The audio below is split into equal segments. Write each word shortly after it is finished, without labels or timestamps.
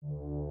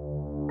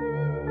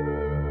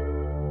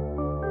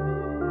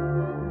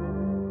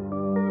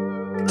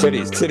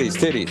Titties, titties,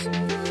 titties.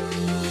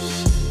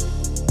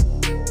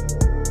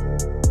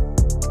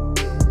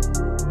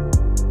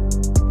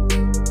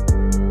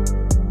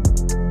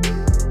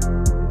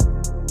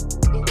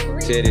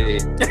 Titty.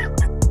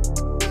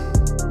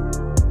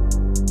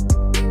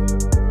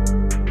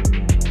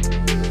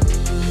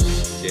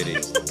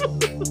 Titties.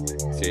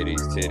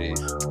 Titties,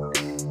 titties.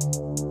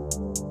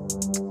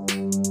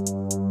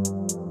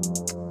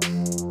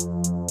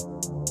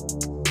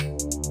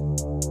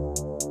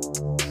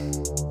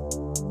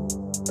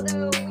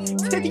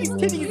 Titties,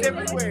 titties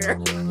everywhere.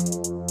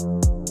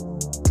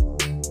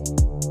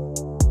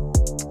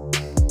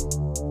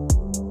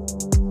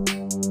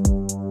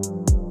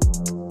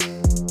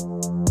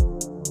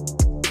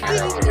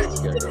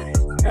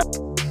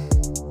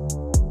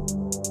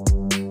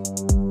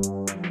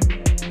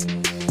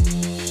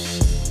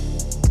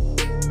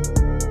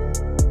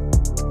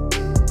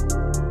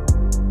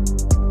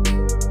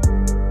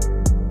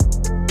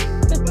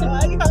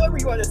 However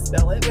you want to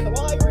spell it, with a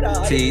Y or an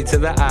I. T to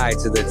the I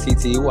to the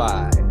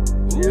TTY.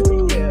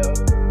 Ooh.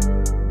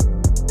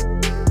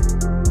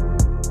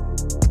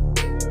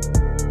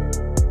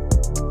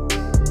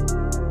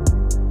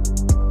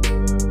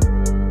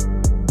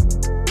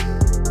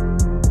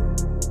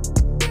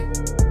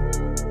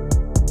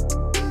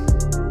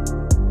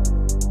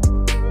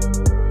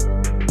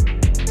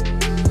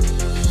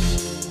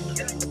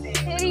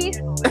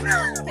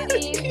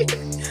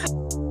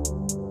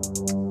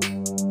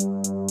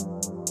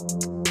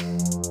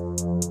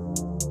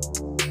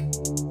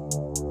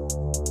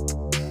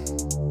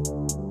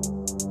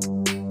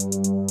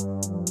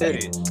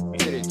 Titties.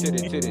 Titty, titty,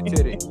 titty,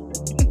 titty.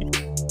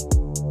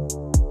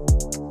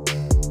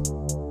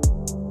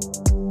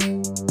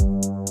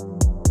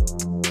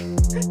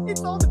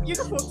 It's all the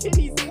beautiful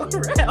titties all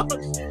around.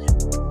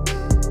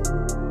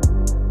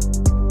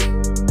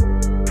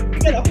 We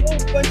got a whole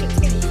bunch of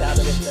titties out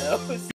of it though.